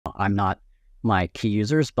I'm not my key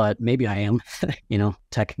users, but maybe I am,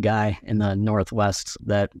 tech guy in the Northwest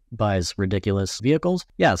that buys ridiculous vehicles.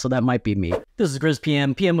 Yeah, so that might be me. This is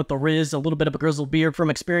GrizzPM, PM with the Riz, a little bit of a grizzled beard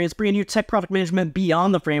from experience, bringing you tech product management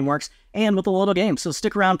beyond the frameworks and with a little game. So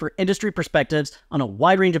stick around for industry perspectives on a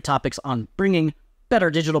wide range of topics on bringing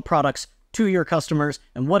better digital products to your customers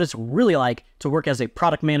and what it's really like to work as a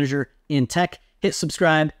product manager in tech. Hit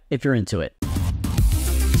subscribe if you're into it.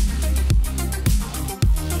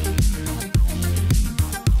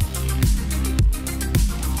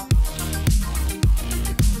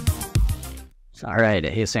 All right.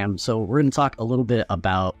 Hey, Sam. So we're going to talk a little bit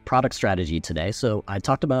about product strategy today. So I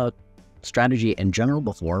talked about strategy in general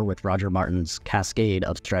before with Roger Martin's cascade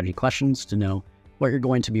of strategy questions to know what you're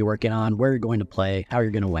going to be working on, where you're going to play, how you're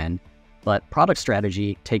going to win. But product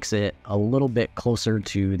strategy takes it a little bit closer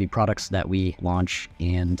to the products that we launch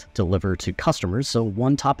and deliver to customers. So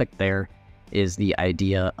one topic there is the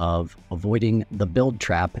idea of avoiding the build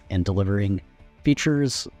trap and delivering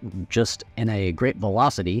features just in a great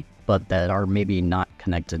velocity, but that are maybe not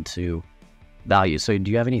connected to value. So do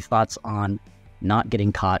you have any thoughts on not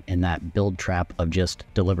getting caught in that build trap of just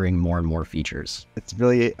delivering more and more features? It's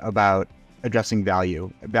really about addressing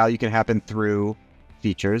value. Value can happen through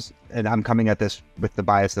features, and I'm coming at this with the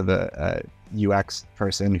bias of a UX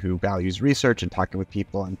person who values research and talking with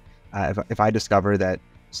people. And if I discover that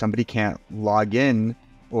somebody can't log in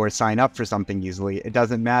or sign up for something easily, it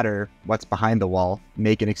doesn't matter what's behind the wall.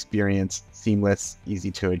 Make an experience seamless, easy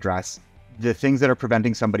to address. The things that are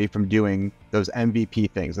preventing somebody from doing those MVP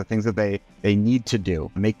things, the things that they need to do,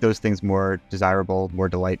 make those things more desirable, more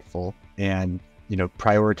delightful, and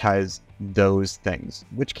prioritize those things,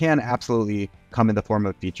 which can absolutely come in the form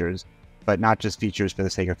of features, but not just features for the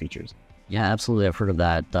sake of features. Yeah, absolutely. I've heard of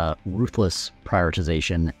that ruthless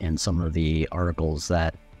prioritization in some of the articles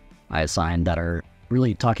that I assigned that are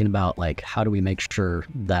really talking about like how do we make sure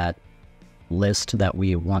that list that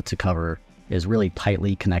we want to cover is really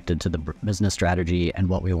tightly connected to the business strategy and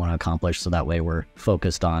what we want to accomplish, so that way we're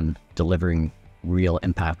focused on delivering real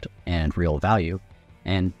impact and real value.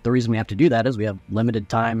 And the reason we have to do that is we have limited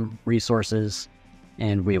time, resources,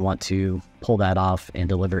 and we want to pull that off and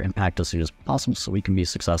deliver impact as soon as possible so we can be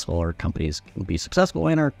successful, our companies can be successful,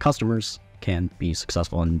 and our customers can be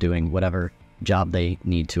successful in doing whatever job they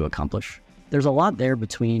need to accomplish. There's a lot there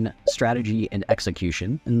between strategy and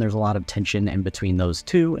execution, and there's a lot of tension in between those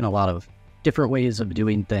two and a lot of different ways of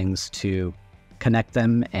doing things to connect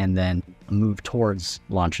them and then move towards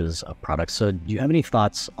launches of products. So do you have any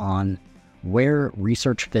thoughts on where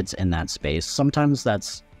research fits in that space? Sometimes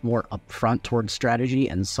that's more upfront towards strategy,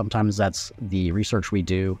 and sometimes that's the research we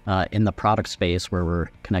do in the product space where we're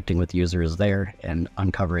connecting with users there and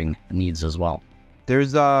uncovering needs as well.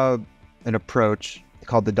 There's an approach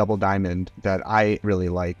called the double diamond that I really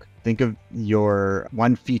like. Think of your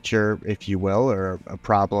one feature, if you will, or a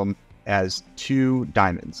problem as two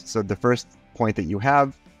diamonds. So the first point that you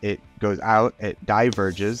have, it goes out, it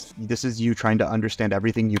diverges. This is you trying to understand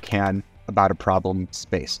everything you can about a problem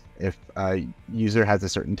space. If a user has a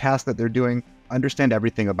certain task that they're doing, understand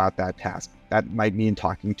everything about that task. That might mean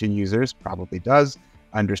talking to users, probably does,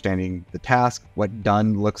 understanding the task, what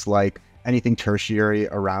done looks like, anything tertiary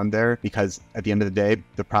around there, because at the end of the day,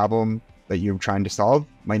 the problem that you're trying to solve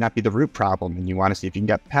might not be the root problem, and you want to see if you can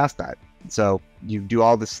get past that. So you do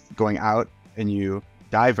all this going out and you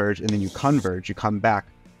diverge, and then you converge, you come back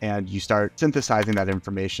and you start synthesizing that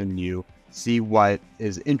information. You see what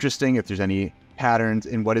is interesting, if there's any patterns,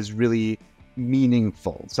 and what is really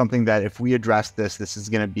meaningful. Something that if we address this, this is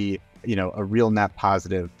going to be, a real net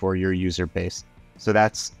positive for your user base. So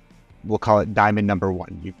that's, we'll call it diamond number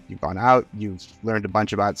one. You've gone out, you've learned a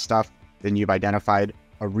bunch about stuff, then you've identified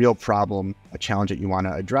a real problem, a challenge that you want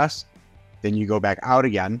to address. Then you go back out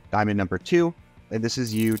again, diamond number two, and this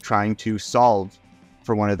is you trying to solve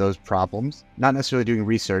for one of those problems. Not necessarily doing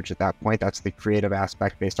research at that point, that's the creative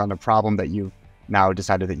aspect based on the problem that you've now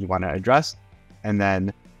decided that you want to address. And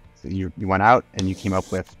then so you went out and you came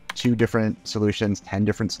up with 2 different solutions, 10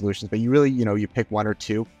 different solutions, but you really, you pick 1 or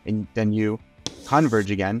 2, and then you converge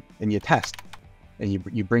again and you test. And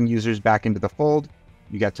you bring users back into the fold.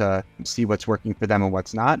 You get to see what's working for them and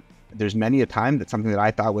what's not. There's many a time that something that I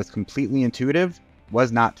thought was completely intuitive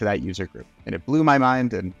was not to that user group. And it blew my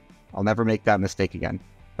mind, and I'll never make that mistake again,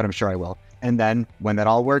 but I'm sure I will. And then when that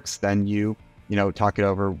all works, then you talk it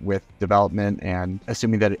over with development, and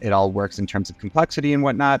assuming that it all works in terms of complexity and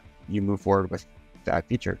whatnot, you move forward with that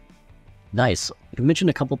feature. Nice. You mentioned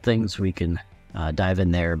a couple things we can dive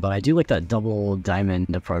in there. But I do like that double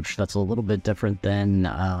diamond approach. That's a little bit different than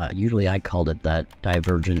usually I called it that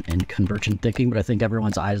divergent and convergent thinking, but I think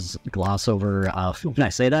everyone's eyes gloss over when I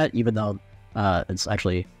say that, even though it's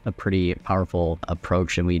actually a pretty powerful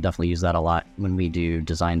approach, and we definitely use that a lot when we do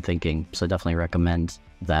design thinking. So I definitely recommend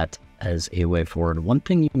that as a way forward. One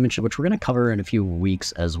thing you mentioned, which we're going to cover in a few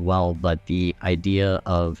weeks as well, but the idea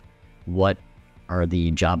of what are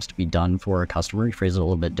the jobs to be done for a customer, you phrase it a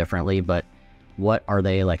little bit differently, but what are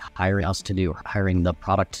they like hiring us to do, hiring the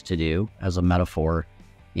product to do as a metaphor,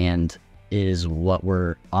 and is what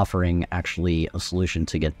we're offering actually a solution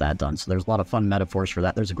to get that done? So there's a lot of fun metaphors for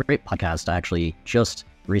that. There's a great podcast actually just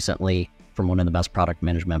recently from one of the best product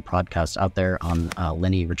management podcasts out there on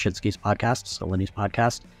Lenny Rachitsky's podcast, so Lenny's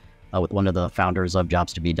podcast, with one of the founders of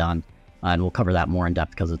Jobs to Be Done. And we'll cover that more in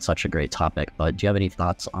depth because it's such a great topic. But do you have any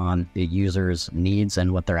thoughts on the user's needs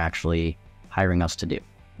and what they're actually hiring us to do?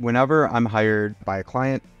 Whenever I'm hired by a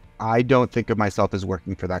client, I don't think of myself as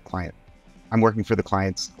working for that client. I'm working for the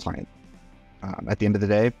client's client. At the end of the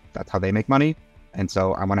day, that's how they make money. And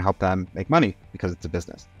so I want to help them make money because it's a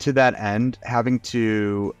business. To that end, having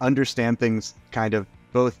to understand things kind of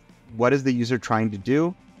both what is the user trying to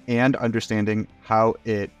do and understanding how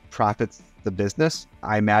it profits the business.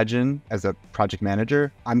 I imagine as a project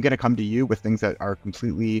manager, I'm going to come to you with things that are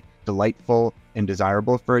completely delightful and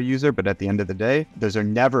desirable for a user. But at the end of the day, those are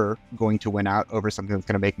never going to win out over something that's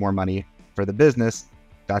going to make more money for the business.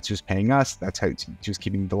 That's who's paying us. That's who's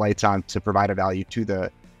keeping the lights on to provide a value to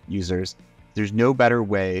the users. There's no better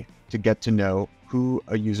way to get to know who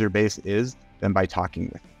a user base is than by talking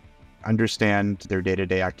with them. Understand their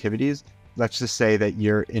day-to-day activities. Let's just say that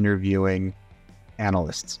you're interviewing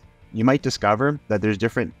analysts. You might discover that there's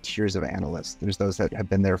different tiers of analysts. There's those that have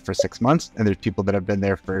been there for 6 months, and there's people that have been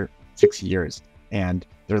there for 6 years, and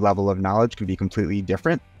their level of knowledge can be completely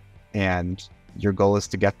different. And your goal is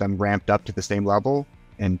to get them ramped up to the same level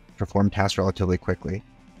and perform tasks relatively quickly.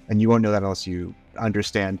 And you won't know that unless you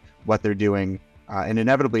understand what they're doing. And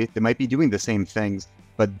inevitably, they might be doing the same things,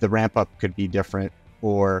 but the ramp up could be different,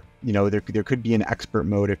 or there could be an expert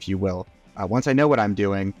mode, if you will. Once I know what I'm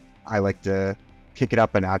doing, I like to kick it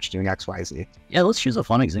up a notch doing X, Y, Z. Yeah, let's choose a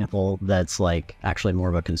fun example that's like actually more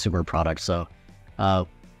of a consumer product. So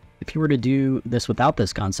if you were to do this without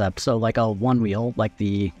this concept, so like a one wheel, like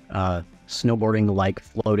the snowboarding, like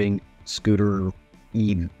floating scooter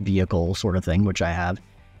e-vehicle sort of thing, which I have.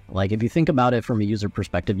 Like if you think about it from a user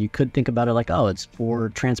perspective, you could think about it like, oh, it's for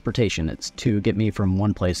transportation. It's to get me from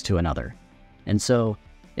one place to another. And so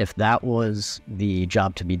if that was the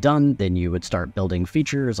job to be done, then you would start building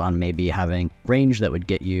features on maybe having range that would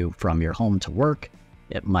get you from your home to work.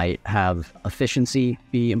 It might have efficiency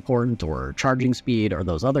be important, or charging speed, or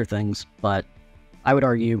those other things. But I would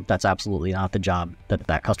argue that's absolutely not the job that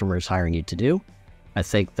that customer is hiring you to do. I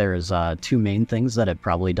think there's two main things that it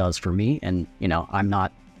probably does for me. And, I'm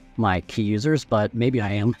not my key users, but maybe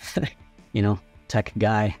I am, tech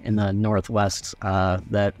guy in the Northwest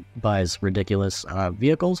that buys ridiculous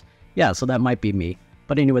vehicles. Yeah, so that might be me.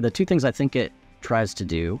 But anyway, the two things I think it tries to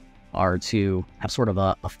do are to have sort of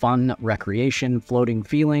a fun recreation floating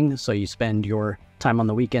feeling. So you spend your time on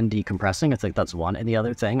the weekend decompressing. I think that's one. And the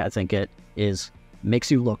other thing I think it is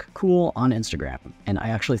makes you look cool on Instagram. And I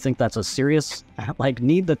actually think that's a serious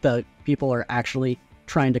need that the people are actually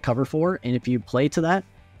trying to cover for. And if you play to that,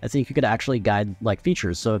 I think you could actually guide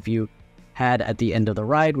features. So if you had at the end of the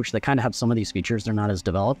ride, which they kind of have some of these features, they're not as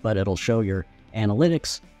developed, but it'll show your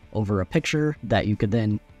analytics over a picture that you could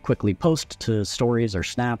then quickly post to stories or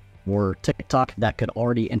Snap or TikTok that could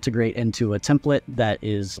already integrate into a template that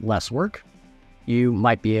is less work. You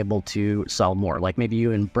might be able to sell more. Like maybe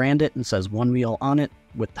you can brand it and says one wheel on it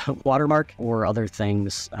with the watermark or other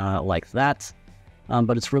things like that.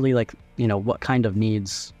 But it's really what kind of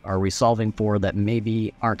needs are we solving for that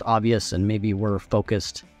maybe aren't obvious, and maybe we're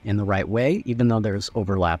focused in the right way, even though there's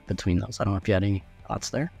overlap between those. I don't know if you had any thoughts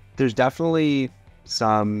there. There's definitely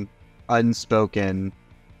some unspoken,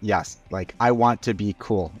 yes, I want to be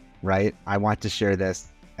cool, right? I want to share this,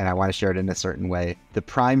 and I want to share it in a certain way. The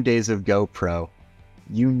prime days of GoPro,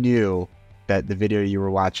 you knew that the video you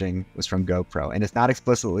were watching was from GoPro. And it's not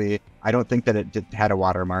explicitly, I don't think that it had a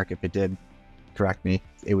watermark. If it did, correct me.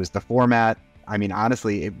 It was the format. I mean,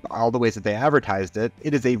 honestly, all the ways that they advertised it,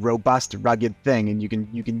 it is a robust, rugged thing, and you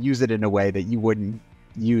can use it in a way that you wouldn't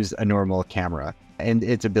use a normal camera. And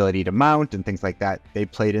its ability to mount and things like that, they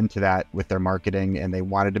played into that with their marketing, and they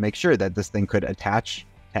wanted to make sure that this thing could attach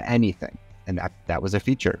to anything. And that was a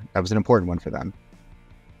feature. That was an important one for them.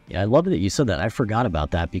 Yeah, I love that you said that. I forgot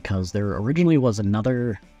about that because there originally was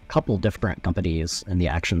another couple different companies in the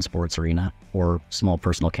action sports arena or small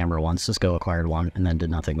personal camera ones. Cisco acquired one and then did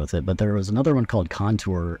nothing with it. But there was another one called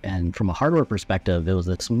Contour. And from a hardware perspective, it was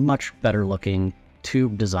this much better looking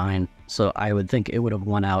tube design. So I would think it would have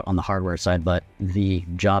won out on the hardware side, but the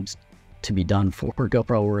jobs to be done for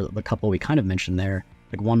GoPro were the couple we kind of mentioned there.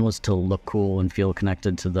 Like one was to look cool and feel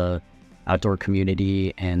connected to the outdoor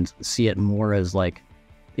community and see it more as like,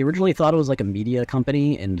 they originally thought it was like a media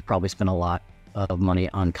company and probably spent a lot of money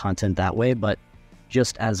on content that way, but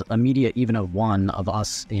just as a media, even of one of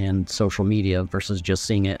us in social media versus just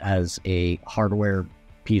seeing it as a hardware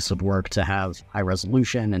piece of work to have high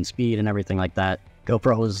resolution and speed and everything like that.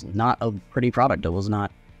 GoPro was not a pretty product. It was not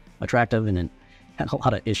attractive and it had a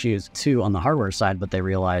lot of issues too on the hardware side, but they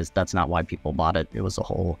realized that's not why people bought it. It was a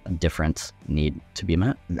whole different need to be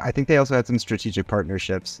met. I think they also had some strategic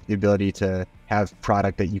partnerships. The ability to have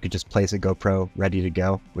product that you could just place a GoPro ready to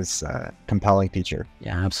go was a compelling feature.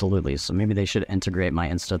 Yeah, absolutely. So maybe they should integrate my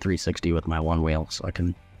Insta360 with my one wheel so I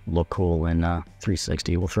can look cool in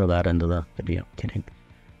 360. We'll throw that into the video. Kidding.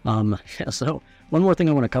 Yeah, so one more thing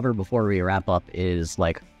I want to cover before we wrap up is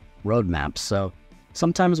like roadmaps. So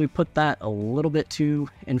sometimes we put that a little bit too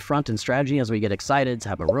in front in strategy as we get excited to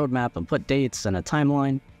have a roadmap and put dates and a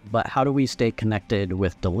timeline. But how do we stay connected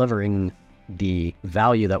with delivering the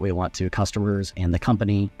value that we want to customers and the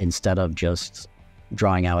company instead of just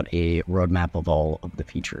drawing out a roadmap of all of the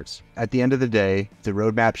features? At the end of the day, the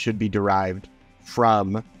roadmap should be derived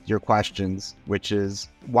from your questions, which is,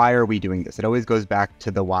 why are we doing this? It always goes back to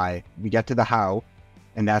the why. We get to the how,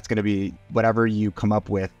 and that's going to be whatever you come up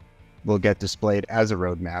with will get displayed as a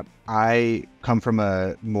roadmap. I come from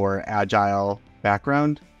a more agile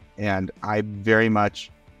background, and I very much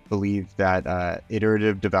believe that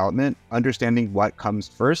iterative development, understanding what comes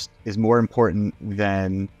first, is more important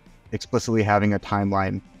than explicitly having a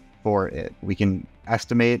timeline for it. We can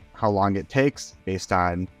estimate how long it takes based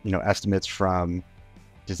on, estimates from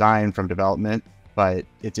design, from development, but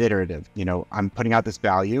it's iterative. I'm putting out this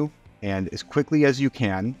value, and as quickly as you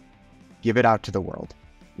can, give it out to the world.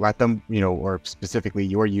 Let them, or specifically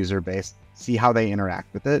your user base, see how they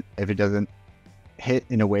interact with it. If it doesn't hit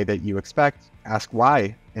in a way that you expect, ask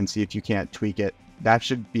why and see if you can't tweak it. That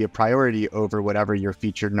should be a priority over whatever your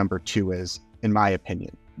feature number 2 is, in my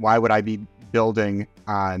opinion. Why would I be building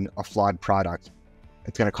on a flawed product?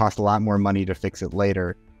 It's going to cost a lot more money to fix it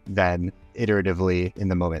later than iteratively in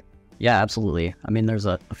the moment. Yeah, absolutely. I mean, there's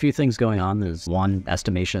a few things going on. There's one,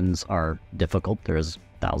 estimations are difficult. There's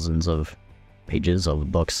thousands of pages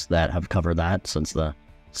of books that have covered that since the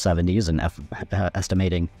 70s and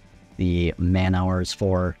estimating the man hours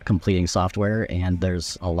for completing software. And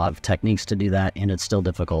there's a lot of techniques to do that, and it's still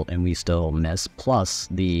difficult and we still miss. Plus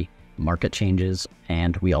the market changes,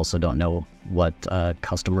 and we also don't know what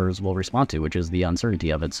customers will respond to, which is the uncertainty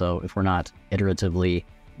of it. So if we're not iteratively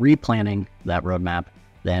replanning that roadmap,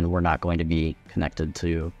 then we're not going to be connected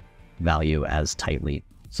to value as tightly.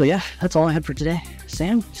 So yeah, that's all I had for today,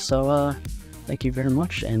 Sam. So thank you very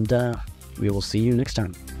much, and we will see you next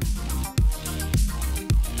time.